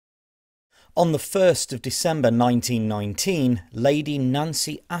On the 1st of December 1919, Lady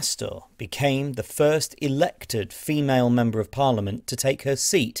Nancy Astor became the first elected female Member of Parliament to take her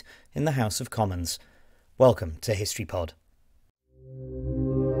seat in the House of Commons. Welcome to History Pod.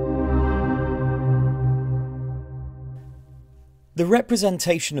 The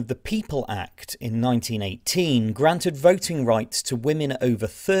Representation of the People Act in 1918 granted voting rights to women over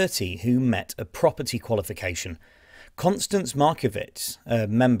 30 who met a property qualification. Constance Markievicz, a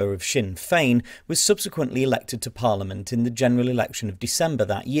member of Sinn Féin, was subsequently elected to Parliament in the general election of December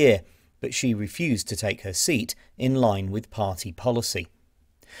that year, but she refused to take her seat in line with party policy.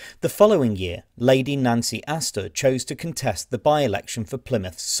 The following year, Lady Nancy Astor chose to contest the by-election for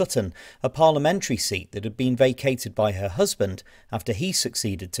Plymouth Sutton, a parliamentary seat that had been vacated by her husband after he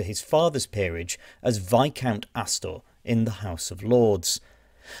succeeded to his father's peerage as Viscount Astor in the House of Lords.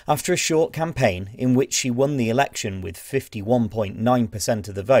 After a short campaign, in which she won the election with 51.9%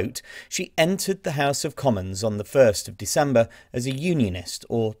 of the vote, she entered the House of Commons on the 1st of December as a Unionist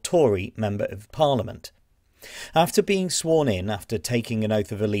or Tory Member of Parliament. After being sworn in after taking an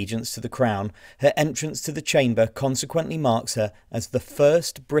oath of allegiance to the Crown, her entrance to the chamber consequently marks her as the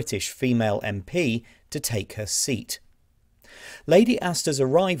first British female MP to take her seat. Lady Astor's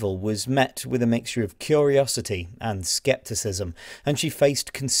arrival was met with a mixture of curiosity and scepticism, and she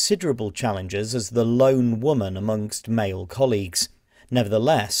faced considerable challenges as the lone woman amongst male colleagues.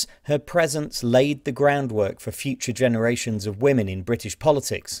 Nevertheless, her presence laid the groundwork for future generations of women in British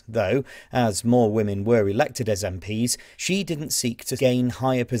politics, though, as more women were elected as MPs, she didn't seek to gain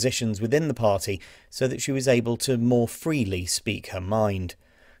higher positions within the party so that she was able to more freely speak her mind.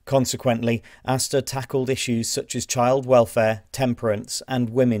 Consequently, Astor tackled issues such as child welfare, temperance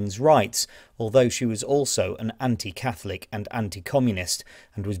and women's rights, although she was also an anti-Catholic and anti-communist,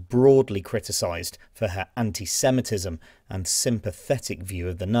 and was broadly criticised for her anti-Semitism and sympathetic view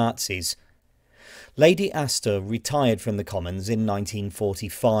of the Nazis. Lady Astor retired from the Commons in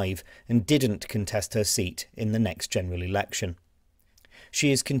 1945 and didn't contest her seat in the next general election.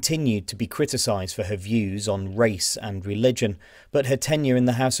 She has continued to be criticised for her views on race and religion, but her tenure in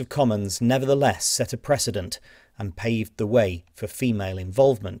the House of Commons nevertheless set a precedent and paved the way for female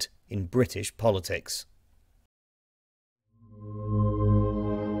involvement in British politics.